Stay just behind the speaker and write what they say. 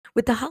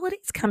With the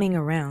holidays coming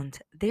around,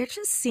 there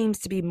just seems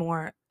to be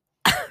more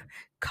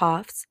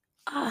coughs,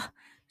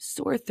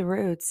 sore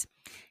throats,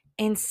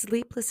 and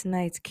sleepless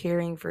nights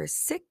caring for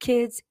sick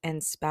kids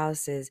and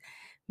spouses,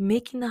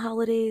 making the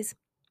holidays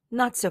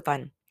not so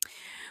fun.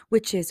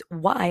 Which is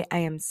why I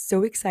am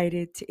so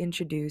excited to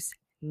introduce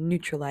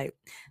Nutrilite.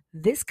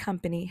 This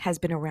company has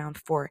been around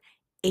for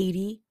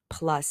 80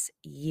 plus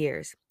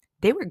years.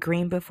 They were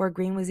green before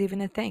green was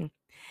even a thing.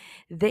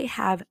 They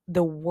have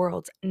the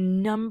world's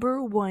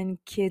number one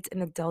kids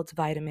and adult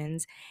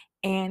vitamins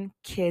and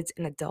kids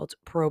and adult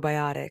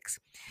probiotics.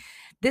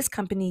 This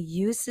company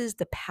uses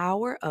the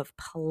power of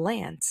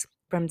plants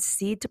from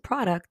seed to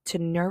product to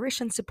nourish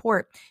and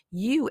support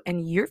you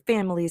and your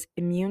family's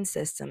immune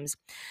systems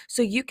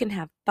so you can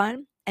have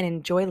fun and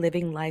enjoy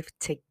living life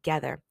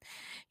together.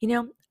 You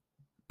know,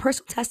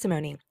 personal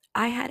testimony.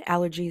 I had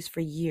allergies for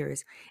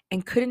years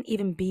and couldn't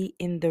even be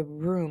in the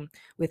room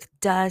with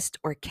dust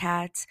or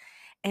cats.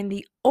 And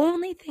the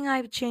only thing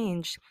I've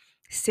changed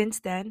since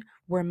then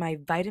were my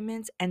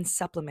vitamins and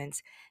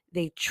supplements.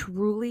 They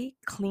truly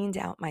cleaned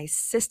out my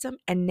system.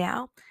 And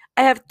now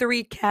I have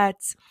three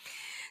cats.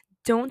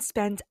 Don't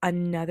spend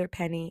another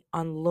penny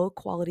on low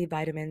quality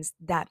vitamins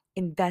that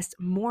invest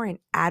more in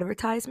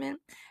advertisement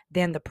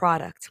than the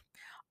product.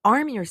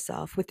 Arm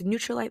yourself with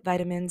Nutrilite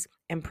vitamins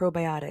and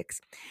probiotics,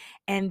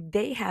 and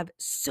they have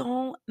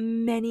so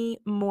many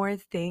more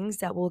things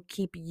that will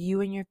keep you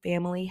and your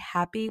family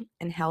happy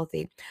and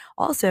healthy.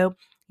 Also,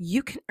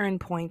 you can earn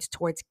points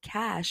towards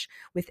cash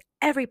with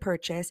every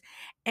purchase,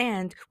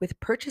 and with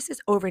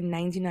purchases over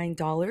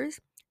 $99,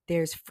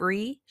 there's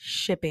free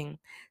shipping.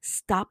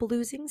 Stop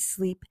losing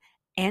sleep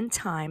and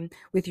time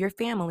with your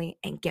family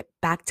and get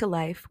back to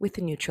life with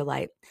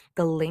Nutrilite.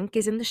 The link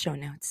is in the show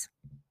notes.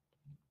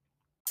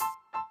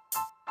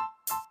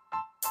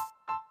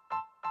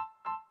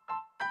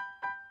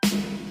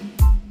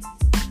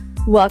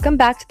 Welcome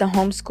back to the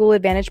Homeschool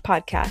Advantage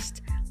podcast.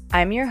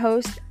 I'm your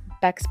host,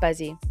 Bex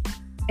Buzzy,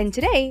 and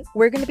today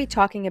we're going to be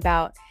talking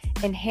about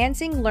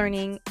enhancing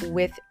learning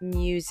with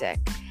music.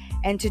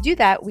 And to do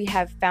that, we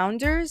have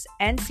founders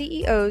and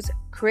CEOs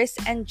Chris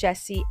and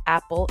Jessie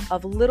Apple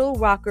of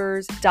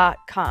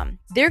littlerockers.com.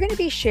 They're going to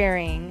be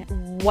sharing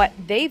what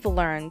they've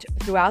learned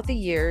throughout the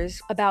years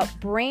about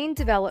brain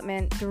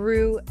development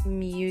through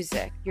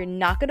music. You're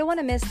not going to want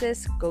to miss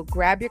this. Go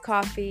grab your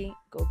coffee,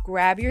 go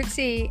grab your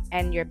tea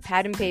and your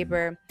pad and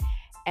paper,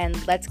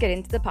 and let's get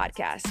into the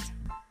podcast.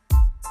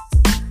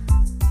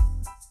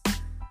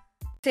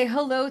 Say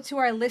hello to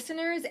our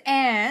listeners,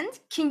 and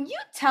can you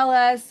tell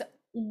us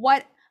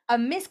what a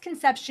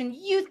misconception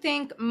you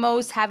think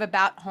most have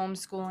about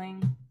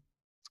homeschooling?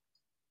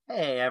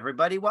 Hey,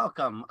 everybody,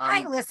 welcome.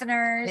 Hi,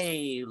 listeners.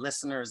 Hey,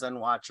 listeners and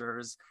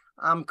watchers.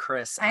 I'm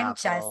Chris I'm Apple.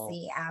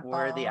 Jessie Apple.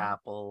 We're the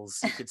apples.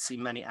 You could see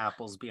many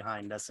apples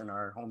behind us in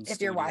our home studio.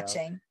 If you're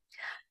watching.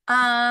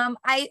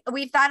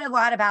 We've thought a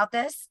lot about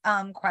this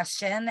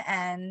question,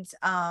 and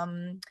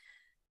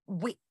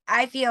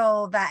I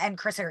feel that, and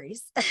Chris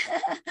agrees,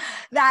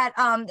 that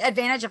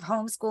advantage of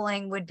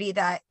homeschooling would be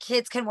that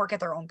kids can work at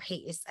their own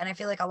pace. And I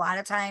feel like a lot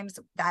of times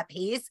that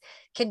pace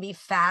can be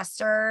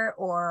faster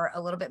or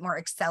a little bit more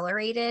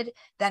accelerated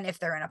than if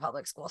they're in a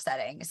public school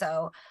setting.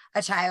 So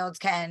a child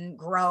can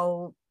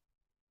grow,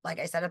 like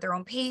I said, at their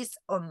own pace,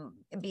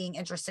 being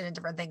interested in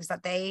different things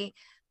that they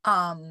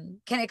can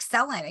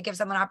excel in. It gives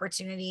them an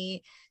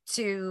opportunity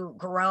to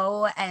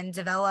grow and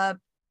develop,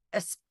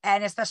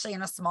 and especially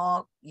in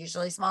a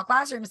usually small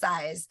classroom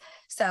size.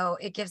 So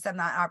it gives them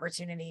that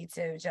opportunity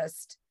to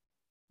just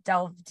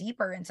delve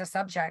deeper into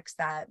subjects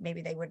that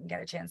maybe they wouldn't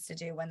get a chance to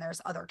do when there's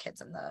a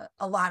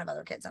lot of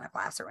other kids in a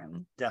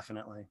classroom.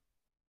 Definitely.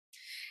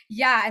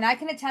 Yeah, and I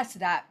can attest to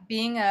that.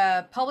 Being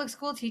a public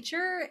school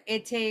teacher,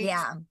 it takes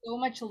so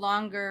much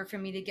longer for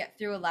me to get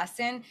through a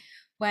lesson.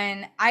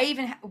 When I've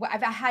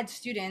had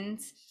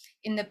students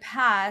in the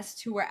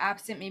past who were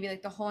absent maybe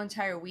like the whole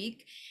entire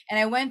week, and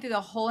I went through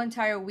the whole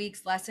entire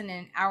week's lesson in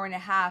an hour and a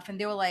half, and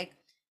they were like,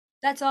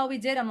 "That's all we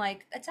did." I'm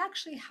like, "That's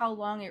actually how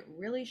long it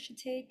really should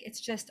take. It's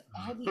just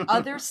all the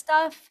other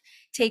stuff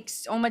takes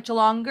so much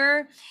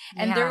longer."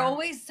 And they're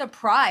always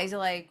surprised. They're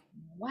like,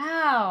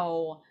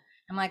 "Wow."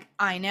 I'm like,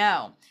 "I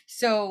know."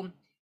 So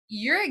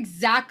you're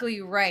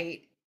exactly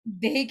right.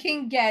 They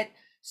can get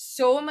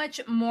so much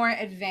more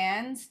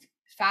advanced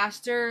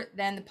faster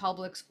than the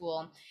public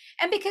school,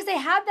 and because they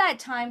have that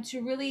time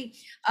to really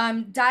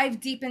dive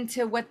deep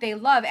into what they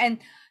love. And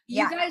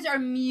you guys are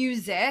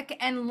music,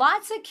 and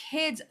lots of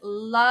kids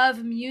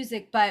love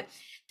music, but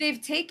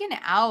they've taken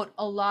out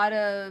a lot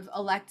of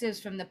electives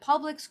from the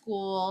public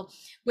school,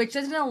 which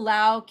doesn't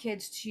allow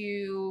kids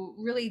to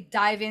really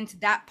dive into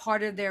that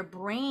part of their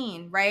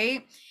brain,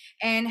 right?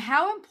 And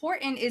how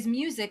important is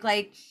music?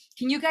 Like,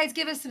 can you guys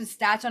give us some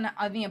stats on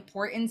the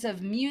importance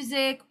of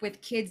music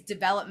with kids'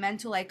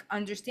 developmental, like,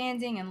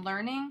 understanding and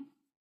learning?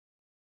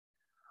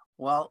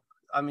 Well,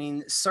 I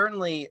mean,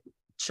 certainly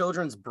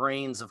children's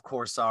brains, of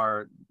course,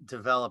 are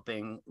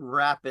developing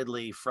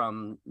rapidly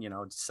from,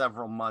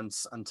 several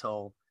months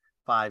until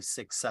 5,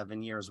 6,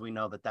 7 years. We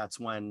know that that's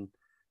when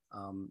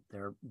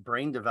their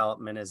brain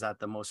development is at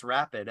the most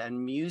rapid.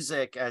 And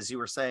music, as you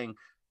were saying,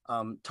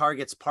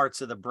 targets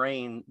parts of the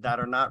brain that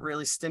are not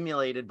really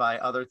stimulated by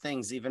other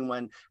things, even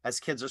when as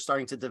kids are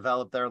starting to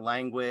develop their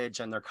language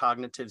and their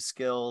cognitive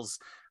skills,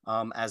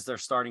 as they're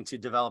starting to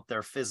develop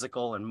their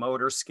physical and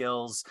motor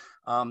skills.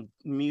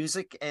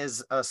 Music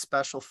is a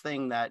special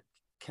thing that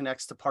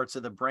connects to parts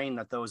of the brain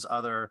that those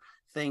other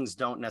things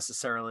don't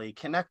necessarily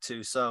connect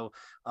to. So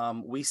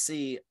we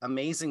see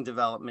amazing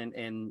development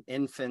in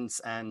infants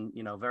and,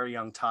 you know, very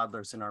young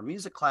toddlers in our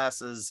music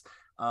classes,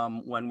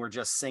 when we're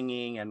just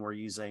singing and we're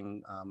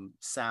using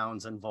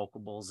sounds and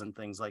vocables and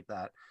things like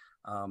that.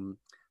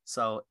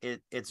 So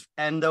it's,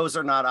 and those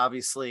are not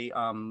obviously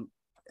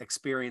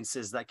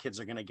experiences that kids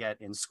are going to get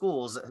in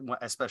schools,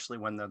 especially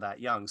when they're that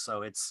young.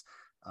 So it's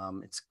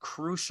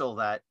crucial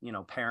that, you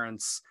know,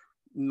 parents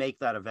make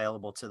that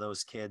available to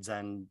those kids,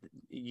 and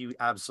you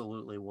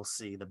absolutely will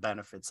see the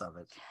benefits of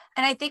it.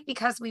 And I think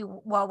because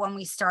when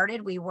we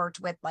started, we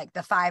worked with like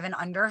the 5 and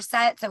under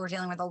set. So we're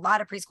dealing with a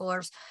lot of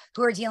preschoolers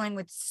who are dealing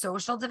with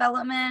social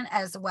development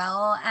as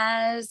well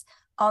as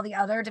all the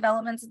other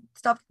developmental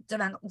stuff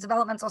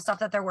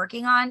that they're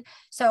working on.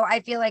 So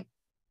I feel like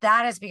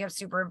that has become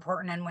super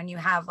important. And when you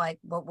have like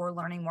what we're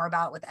learning more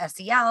about with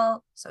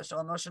SEL,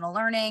 social emotional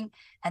learning,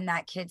 and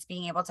that kids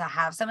being able to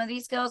have some of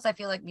these skills, I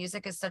feel like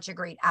music is such a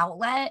great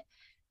outlet,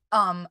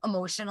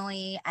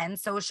 emotionally and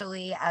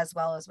socially, as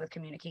well as with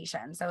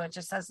communication. So it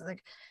just has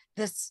like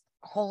this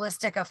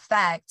holistic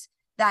effect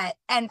that,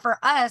 and for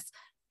us,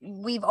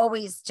 we've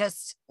always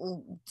just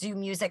do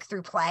music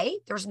through play.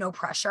 There's no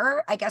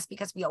pressure, I guess,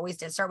 because we always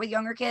did start with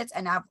younger kids.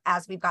 And now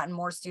as we've gotten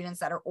more students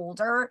that are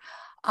older,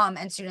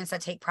 and students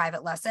that take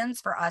private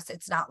lessons, for us,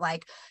 it's not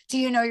like, do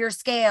you know your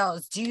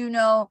scales? Do you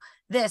know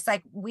this?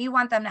 Like, we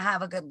want them to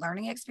have a good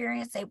learning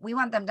experience. We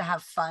want them to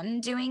have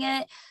fun doing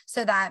it,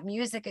 so that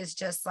music is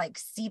just like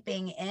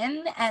seeping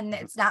in, and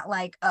it's not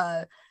like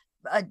a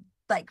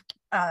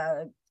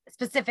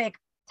specific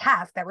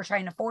task that we're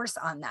trying to force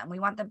on them. We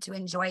want them to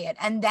enjoy it,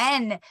 and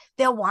then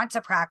they'll want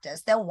to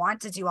practice. They'll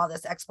want to do all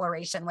this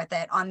exploration with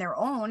it on their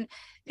own,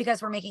 because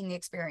we're making the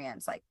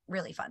experience like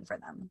really fun for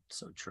them.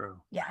 So true.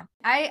 Yeah.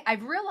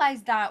 I've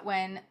realized that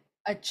when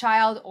a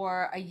child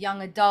or a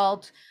young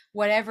adult,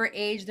 whatever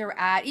age they're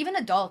at, even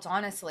adults,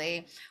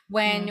 honestly,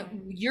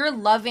 when you're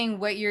loving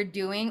what you're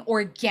doing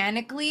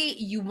organically,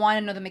 you want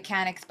to know the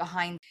mechanics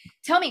behind.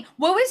 Tell me,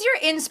 what was your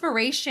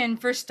inspiration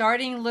for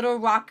starting Little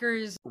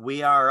Rockers?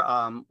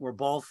 We're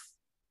both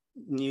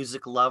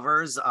music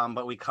lovers,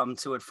 but we come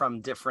to it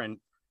from different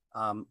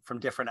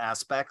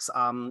aspects.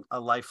 I'm a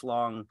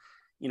lifelong,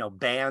 you know,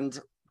 band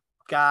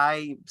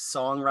guy,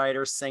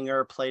 songwriter,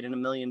 singer, played in a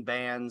million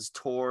bands,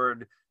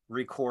 toured,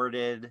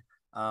 recorded,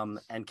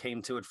 and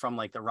came to it from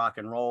like the rock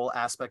and roll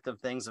aspect of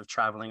things, of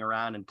traveling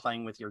around and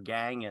playing with your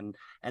gang and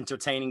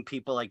entertaining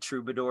people like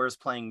troubadours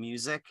playing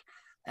music.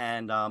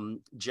 And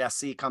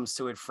Jessie comes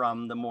to it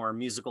from the more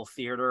musical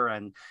theater,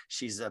 and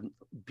she's a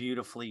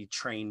beautifully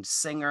trained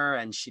singer,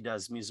 and she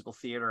does musical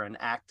theater and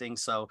acting.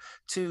 So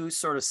 2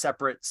 sort of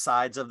separate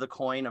sides of the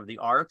coin of the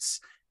arts.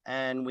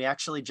 And we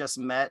actually just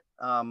met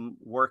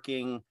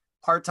working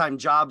part-time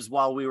jobs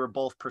while we were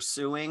both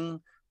pursuing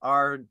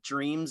our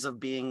dreams of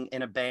being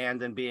in a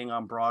band and being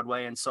on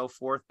Broadway and so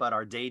forth. But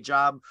our day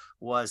job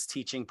was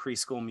teaching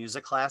preschool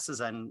music classes,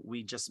 and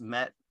we just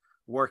met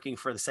working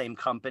for the same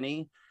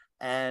company.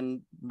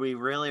 And we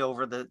really,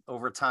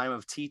 over time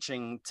of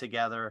teaching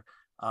together,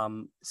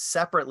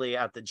 separately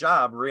at the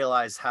job,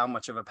 realized how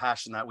much of a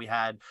passion that we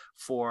had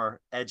for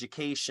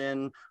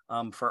education,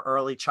 for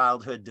early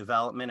childhood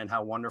development, and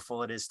how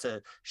wonderful it is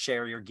to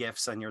share your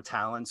gifts and your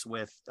talents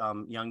with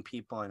young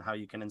people, and how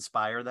you can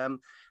inspire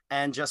them.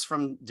 And just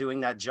from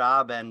doing that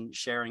job and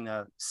sharing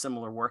a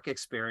similar work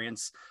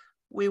experience,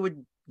 we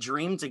would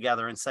dream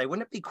together and say,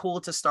 wouldn't it be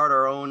cool to start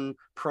our own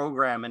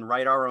program and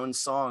write our own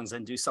songs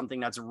and do something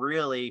that's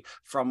really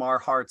from our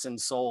hearts and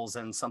souls,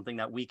 and something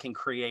that we can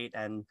create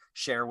and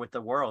share with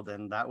the world?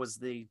 And that was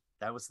the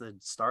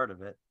start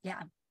of it.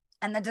 Yeah.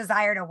 And the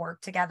desire to work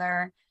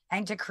together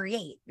and to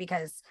create,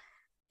 because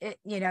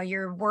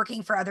you're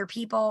working for other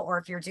people, or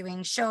if you're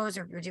doing shows,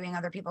 or if you're doing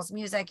other people's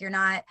music, you're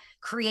not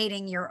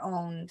creating your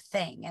own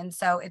thing. And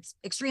so it's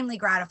extremely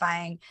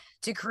gratifying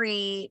to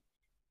create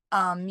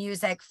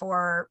music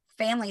for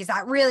families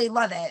that really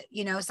love it.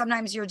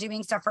 Sometimes you're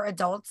doing stuff for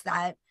adults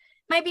that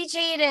might be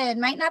jaded,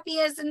 might not be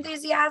as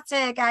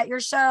enthusiastic at your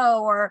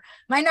show, or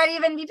might not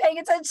even be paying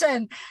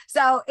attention.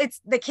 So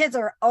the kids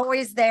are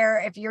always there.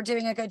 If you're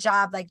doing a good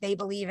job, like, they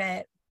believe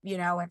it.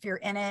 If you're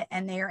in it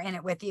and they're in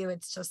it with you,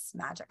 it's just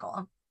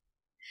magical.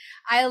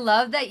 I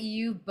love that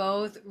you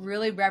both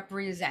really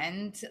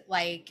represent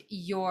like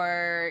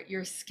your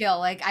skill.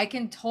 Like, I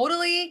can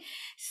totally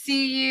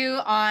see you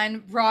on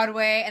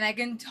Broadway, and I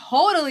can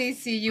totally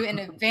see you in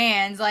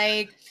advance.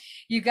 Like,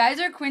 you guys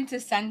are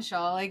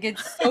quintessential. Like,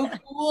 it's so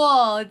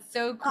cool. It's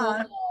so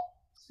cool.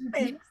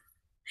 Thanks.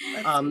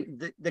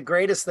 The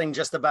greatest thing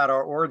just about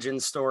our origin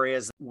story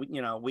is,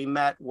 we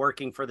met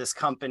working for this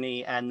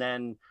company, and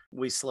then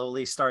we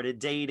slowly started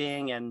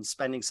dating and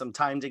spending some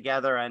time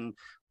together. And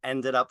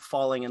ended up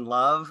falling in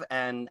love.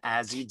 And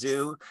as you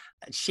do,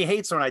 she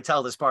hates when I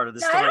tell this part of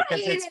the No, I story don't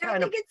because hate it's it. I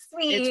kind of, think it's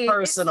sweet. it's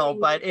personal,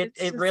 sweet. but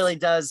It's it just- really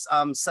does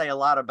say a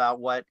lot about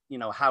what, you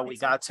know, how we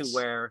It's so got to much.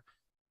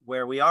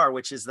 where we are,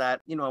 which is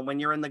that, you know, when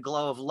you're in the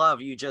glow of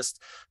love, you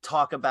just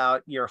talk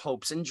about your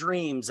hopes and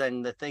dreams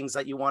and the things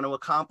that you want to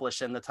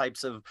accomplish and the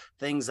types of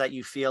things that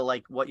you feel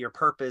like what your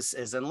purpose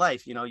is in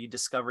life. You know, you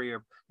discover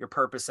your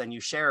purpose and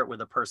you share it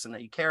with a person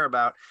that you care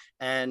about.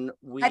 And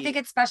I think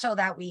it's special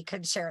that we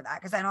could share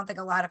that, because I don't think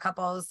a lot of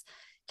couples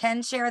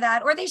can share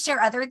that, or they share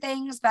other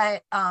things,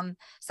 but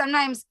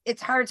sometimes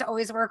it's hard to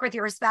always work with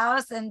your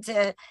spouse and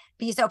to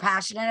be so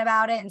passionate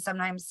about it, and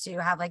sometimes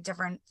to have like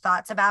different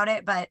thoughts about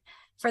it. But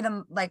for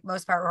the like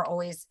most part, we're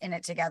always in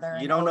it together. You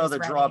And don't know always the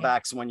ready.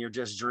 drawbacks when you're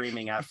just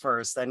dreaming at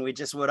first. And we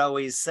just would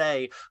always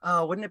say,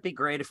 oh, wouldn't it be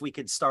great if we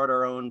could start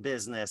our own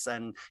business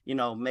and, you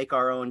know, make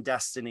our own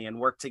destiny and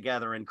work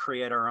together and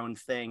create our own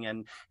thing.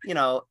 And, you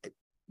know,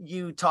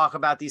 you talk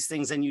about these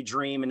things and you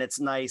dream and it's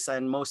nice.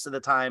 And most of the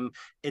time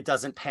it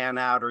doesn't pan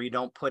out, or you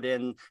don't put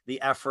in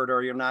the effort,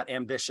 or you're not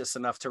ambitious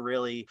enough to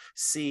really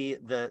see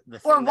the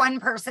Or thing one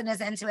person is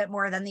into it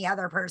more than the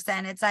other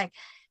person. It's like,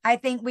 I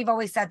think we've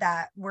always said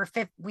that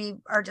we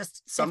are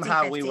just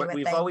somehow 50-50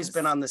 we've with always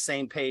been things. on the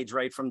same page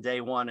right from day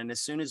one. And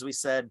as soon as we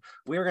said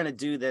we were going to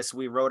do this,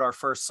 we wrote our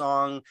first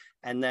song,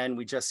 and then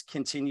we just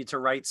continued to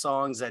write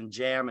songs and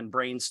jam and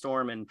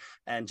brainstorm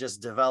and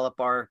just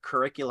develop our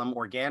curriculum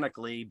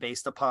organically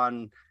based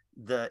upon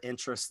the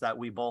interests that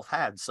we both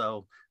had.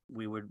 So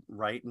we would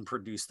write and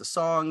produce the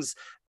songs.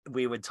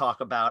 We would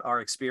talk about our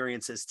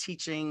experiences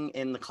teaching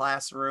in the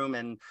classroom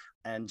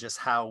and just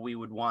how we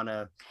would want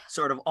to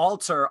sort of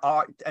alter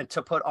our and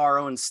to put our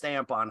own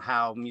stamp on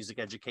how music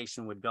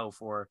education would go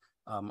for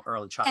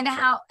early childhood.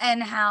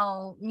 And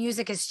how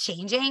music is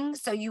changing.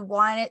 So you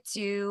want it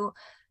to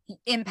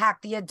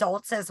impact the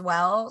adults as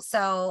well.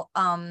 So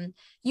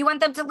you want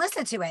them to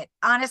listen to it.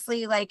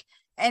 Honestly, like,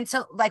 and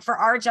so like for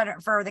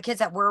for the kids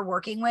that we're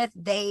working with,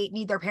 they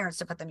need their parents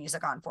to put the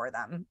music on for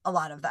them. A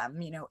lot of them,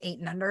 you know, 8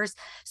 and unders.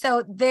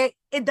 So the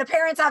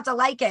parents have to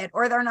like it,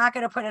 or they're not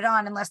going to put it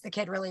on unless the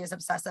kid really is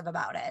obsessive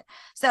about it.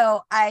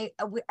 So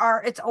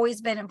it's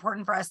always been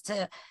important for us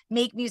to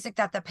make music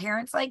that the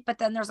parents like, but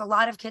then there's a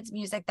lot of kids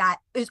music that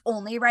is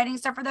only writing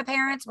stuff for the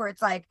parents, where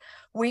it's like,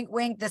 wink,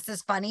 wink, this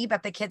is funny,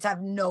 but the kids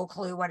have no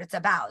clue what it's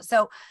about.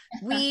 So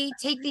we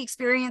take the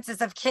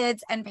experiences of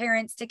kids and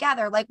parents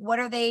together. Like, what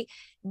are they?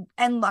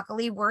 And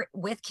luckily we're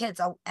with kids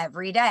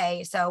every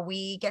day. So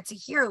we get to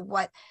hear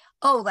what,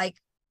 oh, like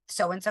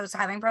so-and-so's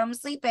having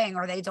problems sleeping,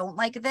 or they don't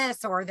like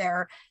this, or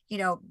they're, you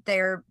know,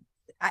 they're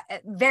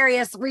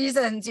various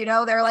reasons, you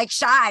know, they're like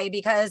shy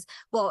because,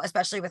 well,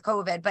 especially with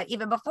COVID, but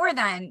even before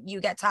then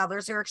you get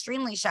toddlers who are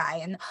extremely shy.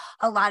 And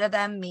a lot of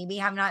them maybe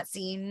have not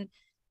seen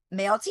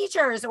male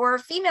teachers or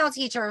female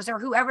teachers or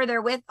whoever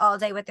they're with all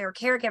day with their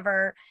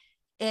caregiver.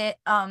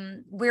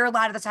 We're a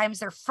lot of the times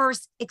their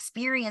first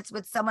experience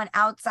with someone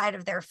outside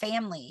of their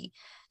family.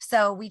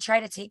 So we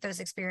try to take those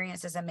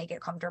experiences and make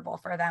it comfortable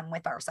for them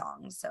with our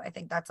songs. So I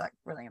think that's like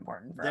really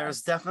important for There's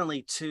us.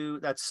 definitely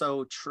that's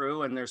so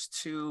true. And there's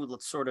two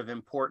sort of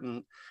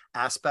important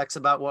aspects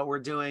about what we're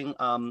doing.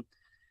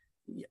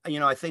 You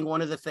know, I think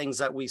one of the things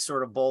that we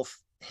sort of both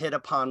hit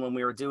upon when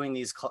we were doing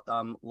these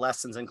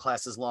lessons and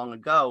classes long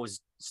ago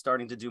was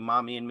starting to do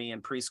Mommy and Me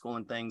and preschool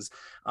and things.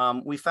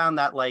 We found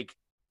that, like,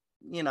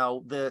 you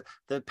know,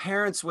 the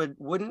parents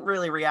wouldn't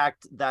really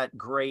react that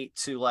great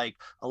to like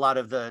a lot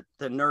of the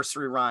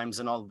nursery rhymes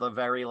and all the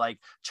very like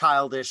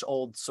childish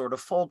old sort of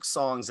folk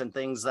songs and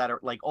things that are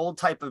like old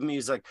type of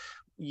music.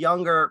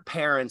 Younger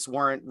parents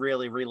weren't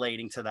really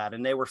relating to that,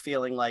 and they were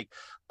feeling like,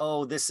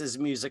 oh, this is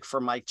music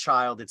for my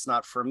child, it's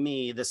not for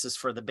me, this is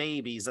for the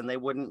babies, and they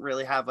wouldn't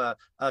really have a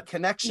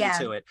connection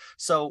to it.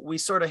 So we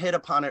sort of hit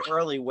upon it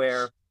early,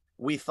 where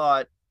we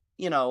thought,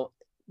 you know,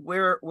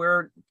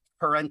 we're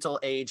parental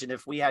age, and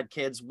if we had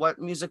kids, what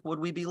music would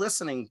we be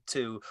listening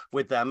to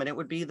with them? And it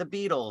would be the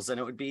Beatles, and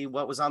it would be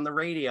what was on the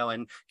radio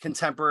and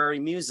contemporary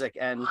music.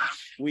 And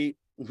we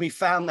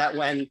found that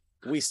when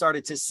we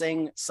started to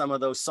sing some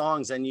of those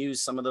songs and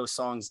use some of those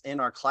songs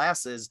in our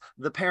classes,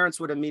 the parents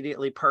would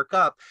immediately perk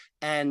up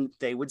and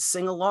they would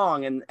sing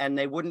along, and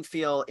they wouldn't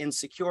feel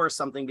insecure or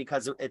something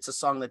because it's a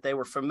song that they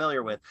were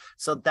familiar with.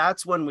 So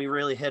that's when we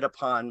really hit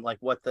upon like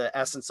what the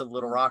essence of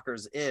Little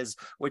Rockers is,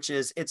 which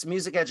is it's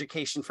music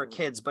education for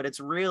kids, but it's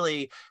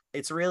really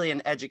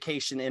an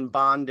education in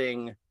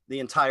bonding the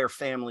entire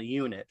family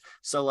unit.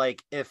 So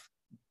like if,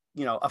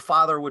 you know, a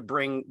father would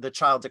bring the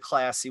child to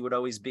class, he would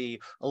always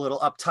be a little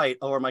uptight.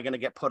 Oh, am I going to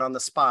get put on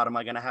the spot? Am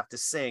I going to have to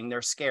sing?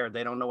 They're scared.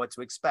 They don't know what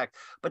to expect.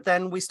 But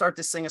then we start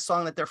to sing a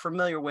song that they're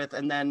familiar with,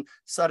 and then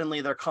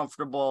suddenly they're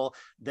comfortable.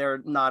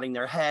 They're nodding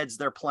their heads.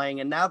 They're playing,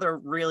 and now they're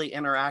really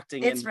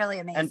interacting. It's really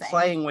amazing. And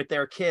playing with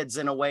their kids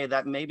in a way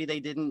that maybe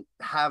they didn't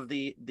have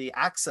the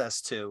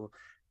access to.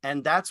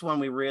 And that's when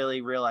we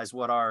really realized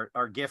what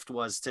our gift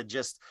was,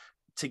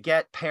 to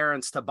get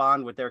parents to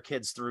bond with their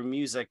kids through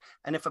music.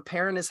 And if a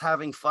parent is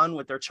having fun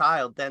with their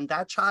child, then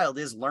that child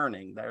is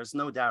learning. There's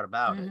no doubt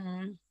about it.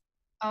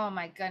 Oh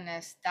my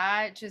goodness,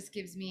 that just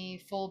gives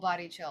me full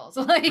body chills.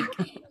 Like,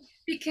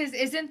 because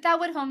isn't that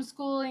what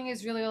homeschooling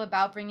is really all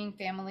about, bringing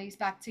families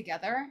back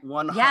together?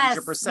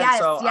 100%.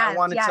 So I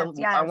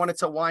wanted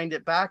to wind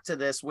it back to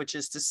this, which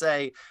is to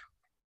say,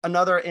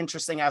 another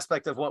interesting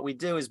aspect of what we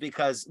do is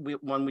because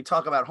when we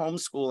talk about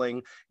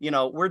homeschooling,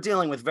 we're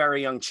dealing with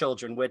very young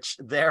children, which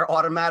they're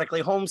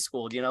automatically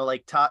homeschooled,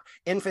 like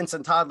infants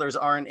and toddlers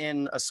aren't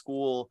in a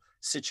school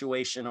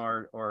situation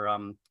or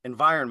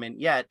environment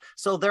yet.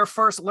 So their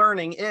first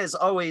learning is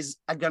always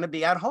going to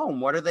be at home.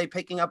 What are they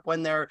picking up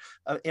when they're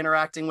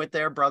interacting with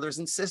their brothers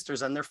and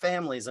sisters and their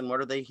families? And what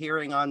are they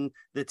hearing on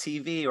the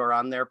TV or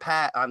on their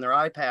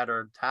iPad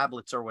or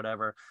tablets or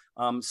whatever?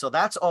 So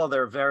that's all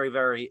their very,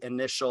 very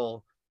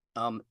initial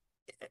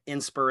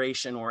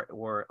inspiration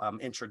or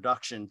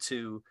introduction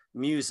to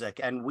music,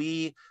 and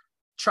we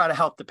try to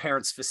help the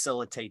parents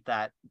facilitate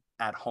that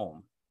at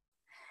home.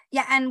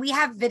 Yeah, and we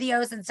have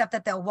videos and stuff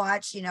that they'll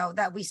watch,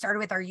 that we started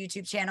with our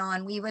YouTube channel,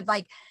 and we would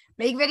like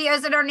make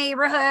videos in our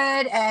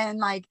neighborhood and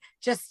like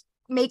just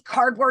make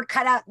cardboard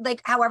cutout,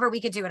 like however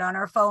we could do it on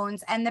our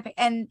phones.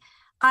 And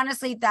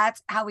honestly,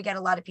 that's how we get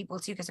a lot of people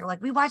too, because they're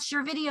like, we watched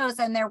your videos,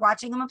 and they're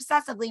watching them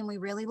obsessively and we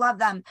really love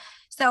them.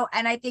 So,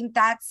 and I think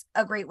that's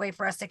a great way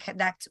for us to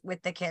connect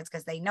with the kids,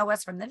 because they know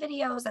us from the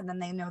videos and then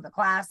they know the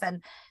class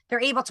and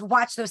they're able to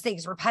watch those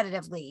things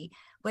repetitively,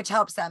 which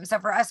helps them. So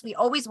for us, we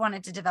always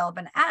wanted to develop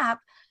an app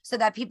so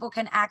that people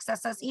can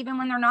access us even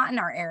when they're not in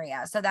our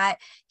area, so that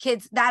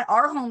kids that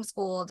are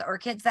homeschooled or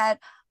kids that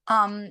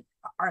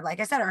are, like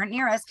I said, aren't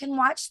near us can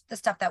watch the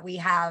stuff that we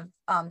have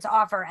to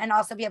offer, and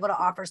also be able to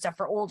offer stuff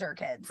for older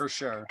kids. For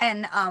sure.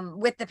 And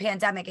with the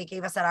pandemic, it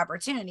gave us that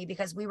opportunity,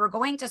 because we were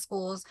going to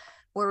schools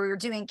where we were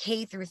doing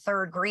K through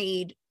third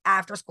grade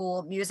after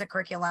school music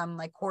curriculum,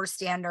 like core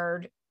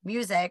standard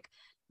music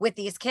with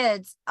these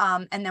kids.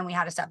 And then we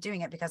had to stop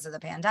doing it because of the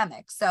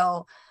pandemic.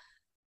 So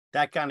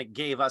that kind of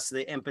gave us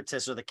the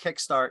impetus or the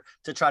kickstart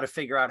to try to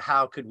figure out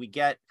how could we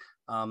get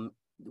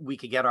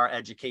our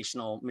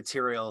educational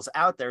materials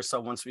out there. So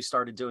once we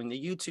started doing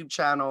the YouTube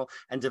channel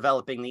and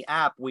developing the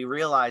app, we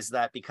realized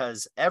that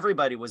because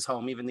everybody was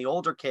home, even the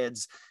older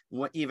kids,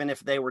 even if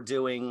they were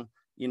doing,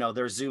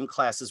 their Zoom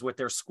classes with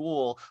their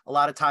school, a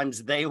lot of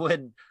times they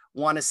would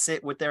want to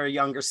sit with their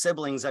younger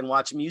siblings and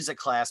watch music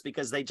class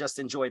because they just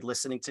enjoyed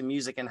listening to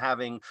music and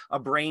having a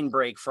brain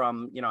break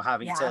from,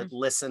 having to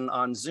listen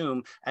on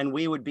Zoom. And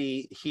we would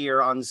be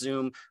here on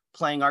Zoom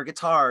playing our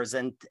guitars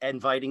and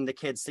inviting the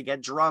kids to get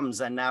drums.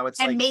 And now it's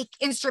like make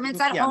instruments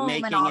at home,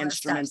 making and all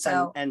instruments stuff,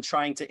 so. and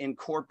trying to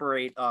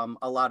incorporate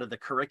a lot of the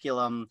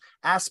curriculum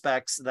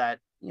aspects that,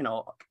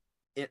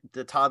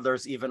 the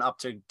toddlers, even up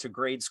to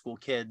grade school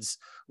kids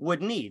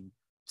would need.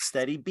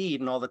 Steady beat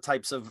and all the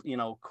types of,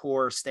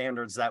 core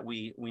standards that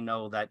we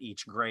know that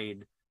each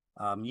grade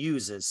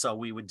uses. So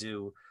we would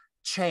do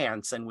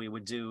chants and we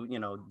would do,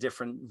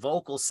 different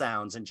vocal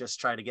sounds and just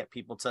try to get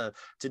people to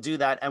do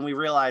that. And we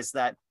realized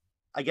that,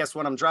 I guess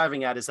what I'm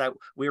driving at is that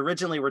we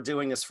originally were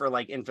doing this for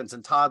like infants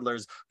and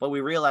toddlers, but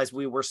we realized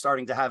we were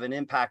starting to have an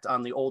impact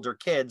on the older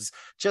kids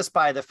just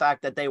by the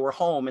fact that they were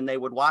home and they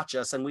would watch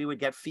us, and we would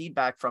get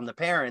feedback from the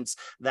parents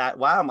that,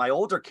 wow, my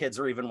older kids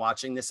are even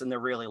watching this and they're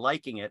really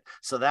liking it.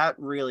 So that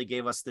really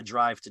gave us the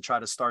drive to try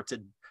to start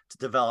to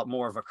develop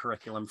more of a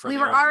curriculum for we the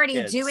were older already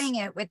kids. doing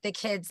it with the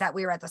kids that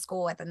we were at the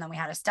school with, and then we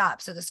had to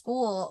stop. So the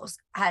schools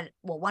had,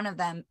 one of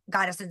them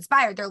got us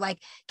inspired. They're like,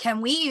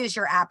 can we use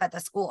your app at the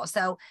school?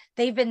 So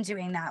they've been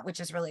doing that, which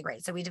is really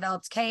great. So we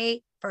developed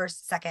K,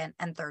 first, second,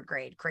 and third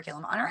grade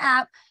curriculum on our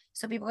app,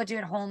 so people could do it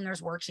at home.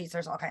 There's worksheets,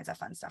 there's all kinds of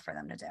fun stuff for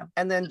them to do.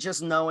 And then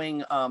just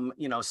knowing,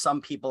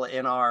 some people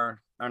in our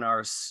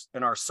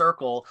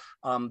circle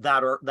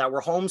that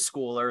were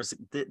homeschoolers,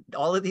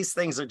 all of these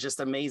things are just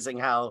amazing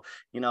how,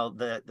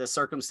 the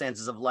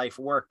circumstances of life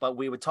work. But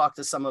we would talk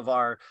to some of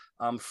our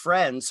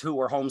friends who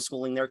were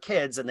homeschooling their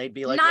kids, and they'd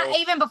be like, not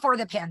even before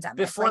the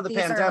pandemic.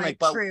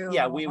 But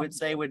yeah,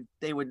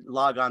 they would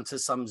log on to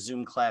some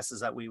Zoom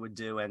classes that we would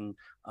do, and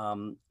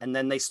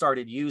then they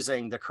started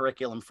using the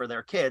curriculum for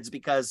their kids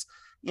because,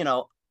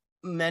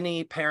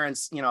 many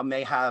parents,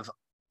 may have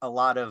a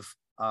lot of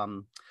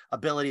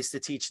abilities to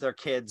teach their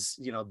kids,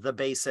 the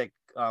basic,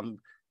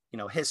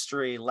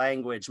 history,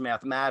 language,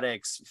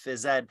 mathematics,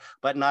 phys ed,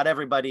 but not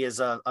everybody is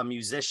a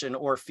musician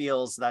or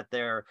feels that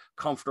they're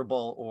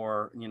comfortable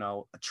or,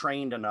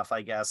 trained enough,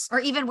 I guess. Or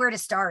even where to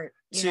start.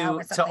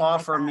 To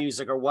offer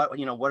music, or what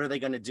are they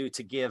going to do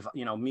to give,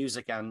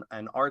 music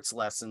and arts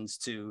lessons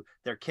to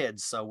their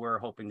kids. So we're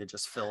hoping to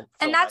just fill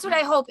and that's what I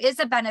hope is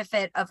a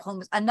benefit of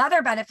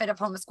another benefit of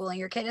homeschooling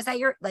your kid is that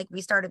you're, like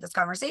we started this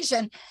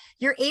conversation,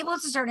 you're able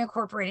to start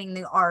incorporating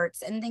the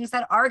arts and things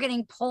that are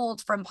getting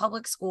pulled from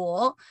public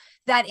school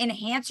that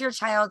enhance your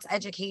child's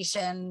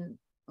education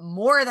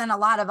more than a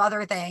lot of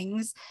other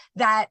things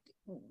that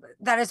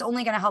is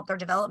only going to help their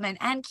development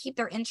and keep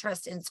their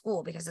interest in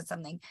school, because it's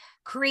something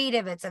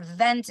creative, it's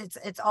event,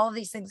 it's all of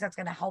these things that's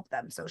going to help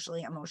them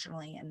socially,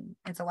 emotionally, and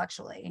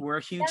intellectually.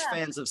 We're huge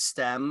fans of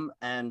STEM,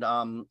 and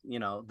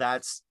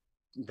that's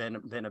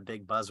been a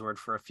big buzzword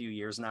for a few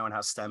years now, and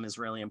how STEM is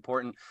really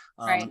important.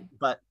 Right.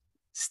 But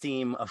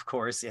STEAM, of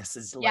course. Yes,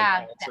 is like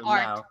Yeah, the altered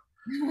art. now.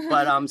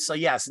 But so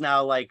yes,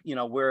 now like, you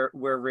know, we're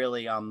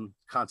really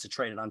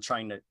concentrated on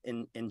trying to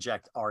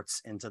inject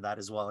arts into that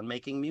as well, and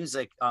making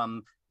music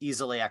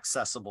easily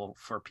accessible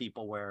for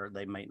people where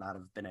they might not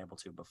have been able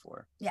to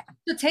before. Yeah.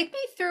 So take me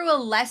through a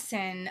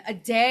lesson, a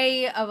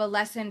day of a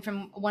lesson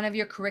from one of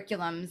your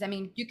curriculums. I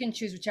mean, you can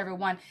choose whichever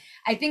one.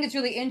 I think it's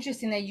really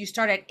interesting that you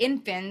start at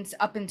infants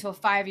up until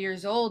 5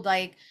 years old.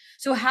 Like,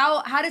 so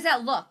how does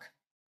that look?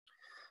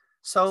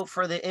 So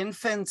for the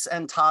infants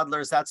and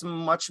toddlers, that's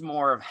much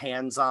more of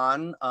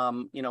hands-on.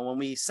 You know, when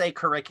we say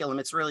curriculum,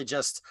 it's really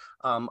just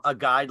a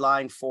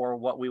guideline for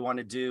what we want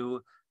to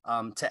do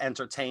to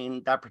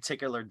entertain that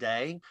particular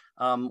day.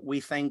 We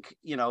think,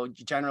 you know,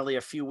 generally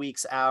a few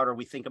weeks out, or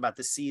we think about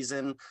the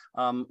season.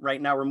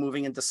 Right now we're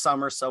moving into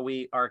summer, so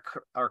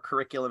our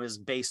curriculum is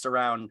based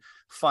around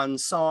fun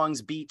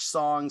songs, beach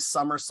songs,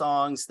 summer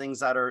songs, things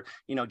that are,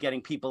 you know,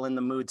 getting people in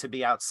the mood to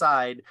be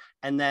outside.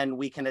 And then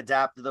we can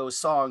adapt those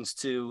songs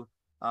to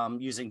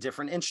using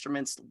different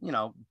instruments, you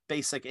know,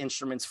 basic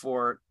instruments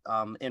for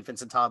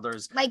infants and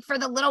toddlers. Like for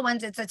the little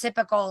ones, it's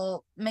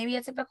maybe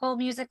a typical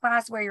music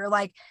class where you're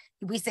like,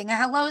 we sing a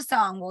hello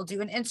song, we'll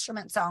do an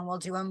instrument song, we'll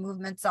do a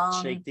movement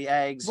song, Shake the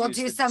eggs. we'll use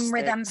do the some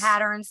rhythm sticks.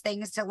 patterns,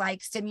 things to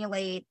like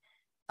stimulate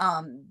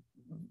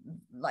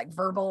like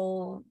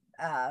verbal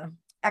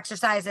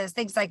exercises,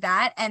 things like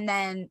that,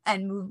 and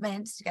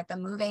movements to get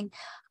them moving.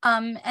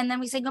 And then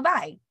we say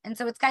goodbye. And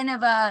so it's kind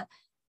of a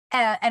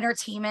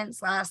entertainment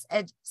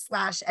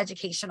slash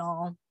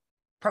educational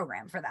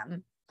program for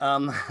them.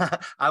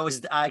 I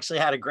actually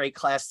had a great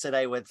class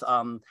today with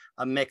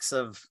a mix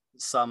of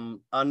some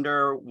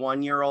under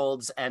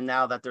 1-year-olds, and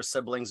now that their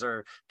siblings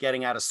are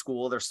getting out of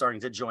school, they're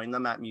starting to join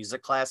them at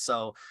music class.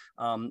 So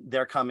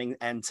they're coming.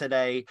 And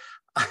today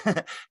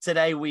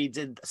we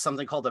did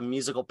something called a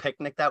musical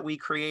picnic that we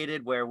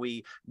created, where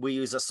we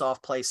use a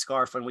soft play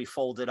scarf and we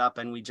fold it up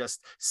and we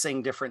just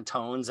sing different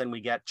tones, and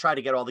we try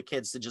to get all the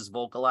kids to just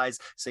vocalize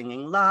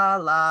singing la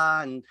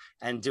la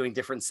and doing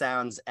different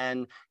sounds.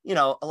 And you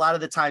know, a lot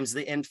of the times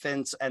the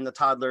infants and the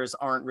toddlers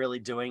aren't really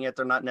doing it.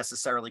 They're not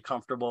necessarily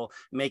comfortable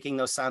making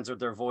those sounds with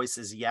their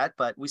voices yet,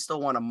 but we still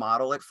want to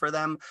model it for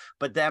them.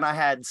 But then I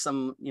had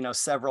some, you know,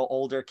 several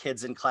older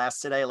kids in class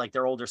today, like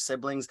their older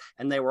siblings,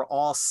 and they were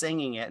all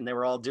singing it, and they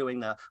were all doing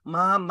the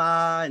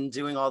mama and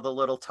doing all the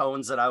little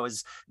tones that I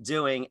was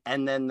doing.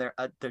 And then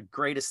the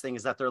greatest thing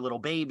is that their little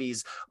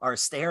babies are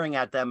staring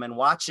at them and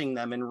watching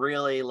them and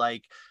really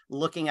like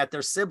looking at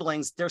their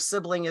siblings. Their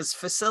sibling is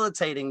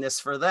facilitating this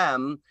for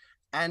them.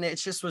 And it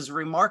just was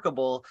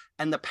remarkable.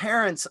 And the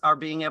parents are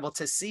being able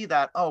to see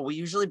that, oh, we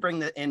usually bring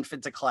the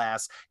infant to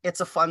class. It's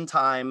a fun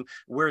time.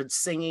 We're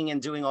singing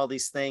and doing all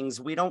these things.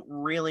 We don't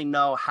really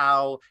know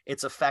how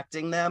it's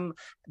affecting them.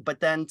 But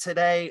then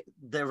today,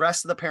 the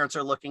rest of the parents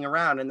are looking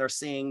around and they're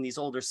seeing these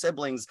older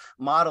siblings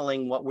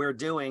modeling what we're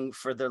doing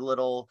for their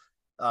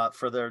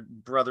for their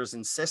brothers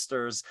and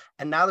sisters.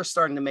 And now they're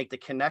starting to make the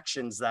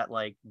connections that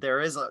like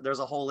there's a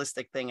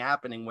holistic thing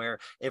happening, where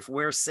if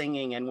we're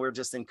singing and we're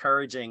just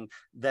encouraging,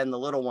 then the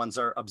little ones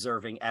are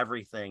observing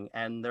everything,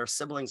 and their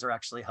siblings are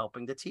actually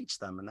helping to teach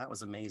them. And that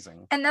was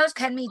amazing. And those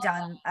can be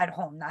done at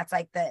home. That's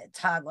like the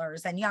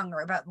toddlers and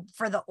younger. But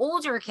for the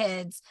older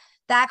kids,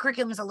 that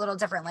curriculum is a little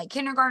different. Like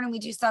kindergarten, we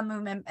do some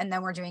movement, and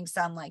then we're doing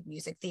some like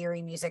music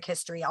theory, music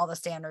history, all the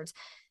standards.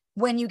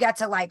 When you get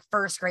to like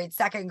first grade,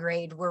 second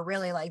grade, we're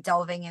really like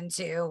delving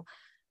into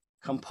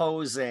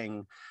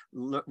composing,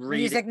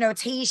 music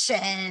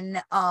notation,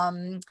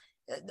 the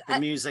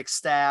music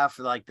staff,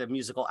 like the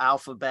musical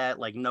alphabet,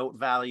 like note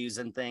values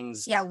and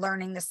things. Yeah,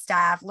 learning the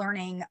staff,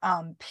 learning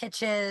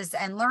pitches,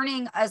 and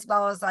learning as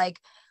well as like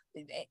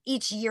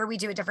each year we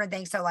do a different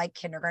thing. So like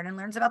kindergarten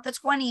learns about the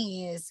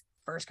 20s,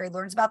 first grade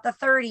learns about the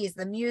 30s,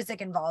 the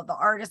music involved, the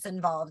artists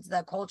involved,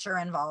 the culture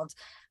involved.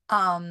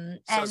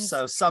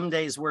 So some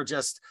days we're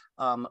just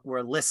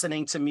we're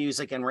listening to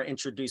music and we're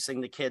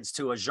introducing the kids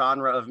to a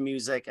genre of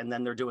music, and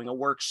then they're doing a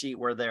worksheet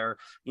where they're,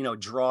 you know,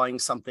 drawing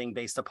something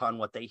based upon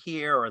what they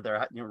hear, or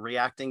they're, you know,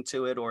 reacting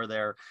to it, or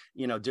they're,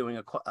 you know, doing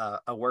a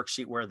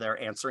worksheet where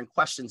they're answering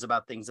questions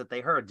about things that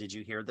they heard. Did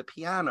you hear the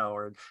piano,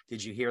 or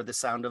did you hear the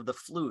sound of the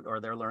flute? Or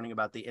they're learning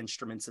about the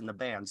instruments in the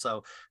band.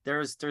 So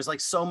there's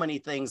like so many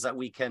things that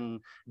we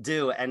can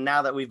do. And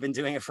now that we've been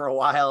doing it for a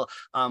while,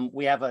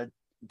 we have a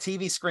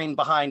TV screen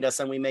behind us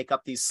and we make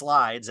up these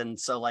slides. And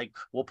so like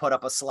we'll put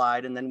up a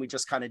slide and then we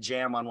just kind of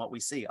jam on what we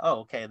see. Oh,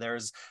 okay,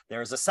 there's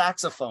a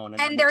saxophone.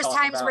 And there's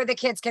times where the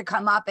kids could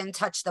come up and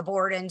touch the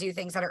board and do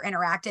things that are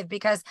interactive,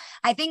 because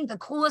I think the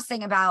coolest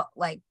thing about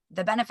like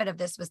the benefit of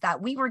this was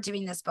that we were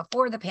doing this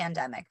before the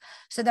pandemic.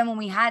 So then when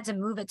we had to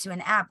move it to an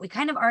app, we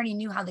kind of already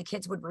knew how the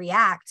kids would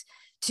react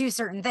to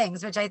certain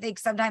things, which I think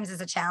sometimes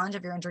is a challenge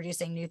if you're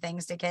introducing new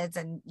things to kids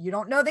and you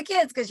don't know the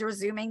kids because you're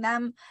Zooming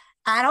them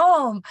at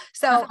home.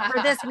 So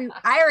for this,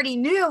 I already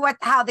knew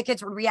how the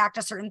kids would react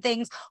to certain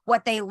things,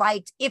 what they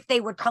liked, if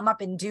they would come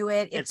up and do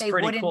it, if they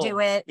wouldn't do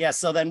it. Yeah.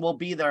 So then we'll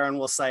be there and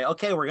we'll say,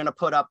 okay, we're going to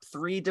put up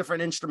 3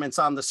 different instruments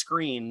on the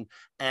screen.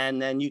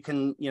 And then you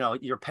can,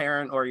 your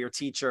parent or your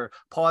teacher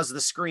pause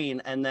the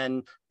screen and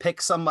then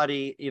pick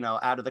somebody,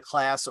 out of the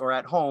class or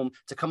at home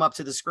to come up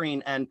to the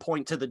screen and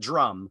point to the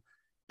drum.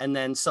 And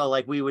then so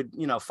like we would,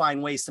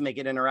 find ways to make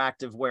it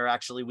interactive where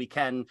actually we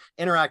can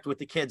interact with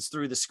the kids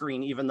through the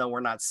screen, even though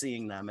we're not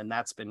seeing them. And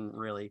that's been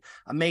really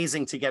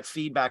amazing to get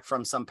feedback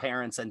from some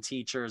parents and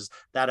teachers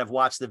that have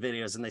watched the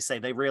videos. And they say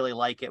they really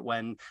like it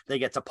when they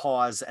get to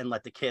pause and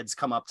let the kids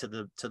come up to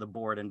the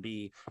board and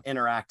be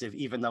interactive,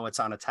 even though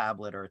it's on a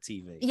tablet or a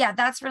TV. Yeah,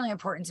 that's really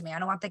important to me. I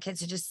don't want the kids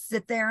to just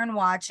sit there and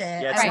watch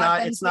it. Yeah,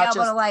 it's not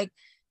able to like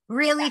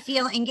really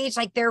feel engaged,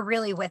 like they're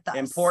really with us.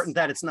 Important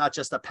that it's not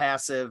just a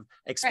passive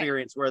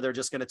experience where they're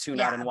just going to tune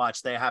out and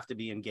watch. They have to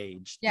be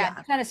engaged. Yeah,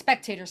 it's not a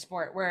spectator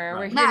sport where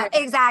we're here.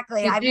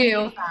 Exactly. I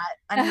do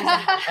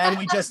that. And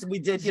we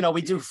did,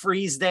 we do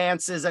freeze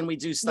dances and we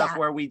do stuff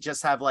where we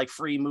just have like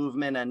free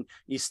movement and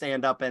you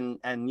stand up and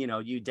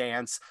you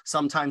dance.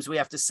 Sometimes we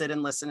have to sit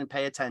and listen and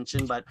pay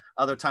attention, but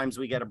other times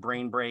we get a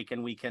brain break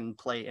and we can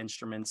play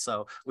instruments.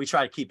 So we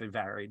try to keep it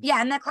varied. Yeah,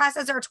 and the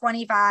classes are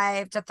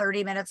 25 to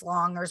 30 minutes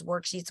long. There's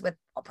worksheets with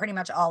pretty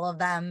much all of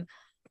them.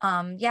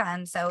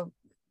 And so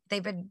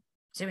they've been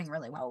doing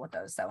really well with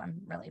those. So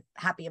I'm really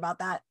happy about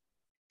that.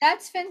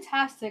 That's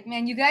fantastic,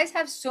 man. You guys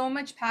have so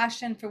much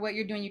passion for what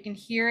you're doing. You can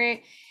hear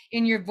it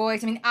in your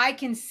voice. I mean, I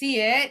can see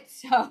it,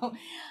 so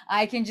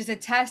I can just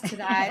attest to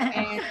that.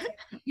 And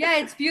yeah,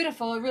 it's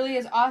beautiful. It really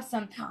is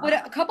awesome. What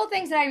a couple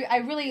things that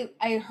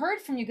I heard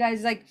from you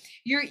guys, like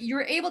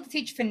you're able to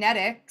teach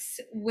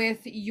phonetics with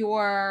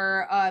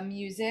your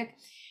music.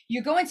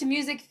 You go into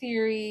music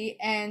theory,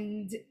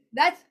 and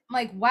that's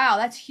like, wow,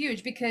 that's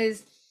huge,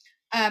 because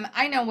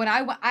I know when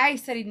I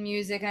studied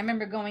music, and I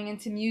remember going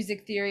into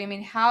music theory, I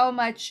mean, how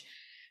much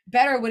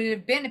better would it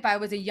have been if I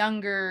was a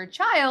younger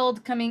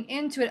child coming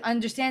into it,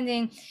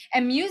 understanding,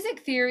 and music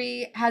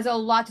theory has a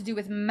lot to do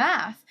with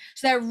math.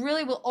 So that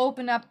really will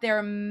open up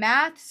their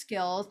math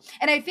skills.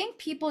 And I think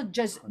people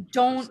just 100%.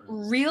 Don't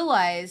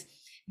realize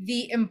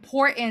the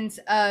importance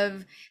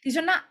of, these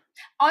are not,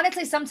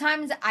 honestly,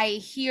 sometimes I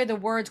hear the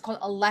words called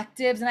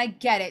electives, and I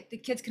get it. The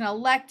kids can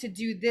elect to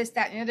do this,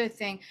 that, and the other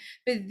thing.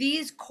 But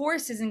these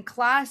courses and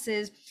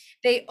classes,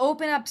 they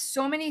open up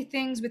so many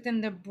things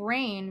within the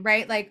brain,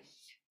 right? Like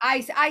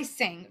I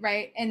sing,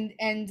 right?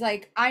 And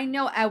like, I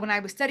know when I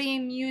was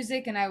studying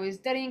music and I was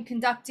studying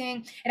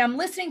conducting, and I'm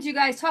listening to you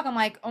guys talk, I'm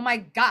like, oh my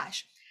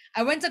gosh,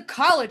 I went to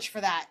college for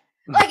that.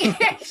 Like,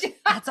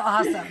 that's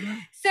awesome.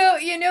 So,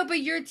 but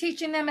you're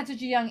teaching them at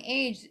such a young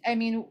age. I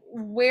mean,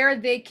 where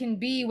they can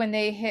be when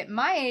they hit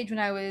my age, when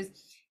I was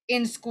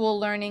in school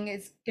learning,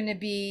 is going to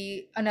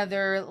be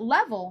another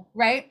level,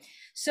 right?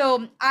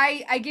 So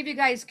I give you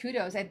guys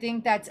kudos. I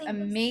think that's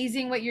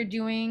amazing what you're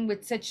doing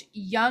with such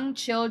young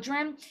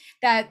children,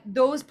 that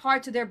those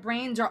parts of their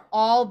brains are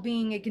all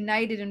being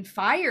ignited and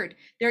fired.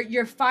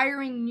 You're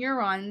firing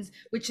neurons,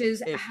 which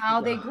is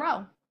how they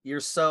grow.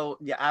 You're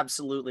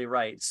absolutely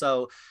right.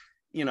 So,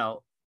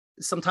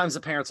 sometimes the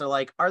parents are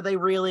like, are they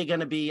really going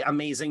to be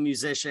amazing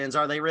musicians?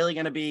 Are they really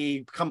going to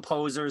be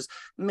composers?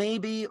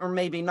 Maybe or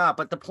maybe not.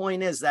 But the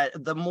point is that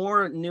the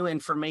more new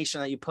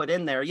information that you put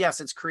in there, yes,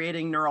 it's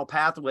creating neural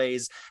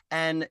pathways.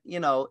 And,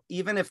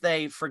 even if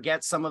they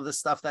forget some of the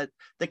stuff that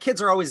the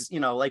kids are always,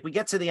 like, we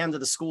get to the end of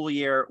the school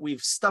year,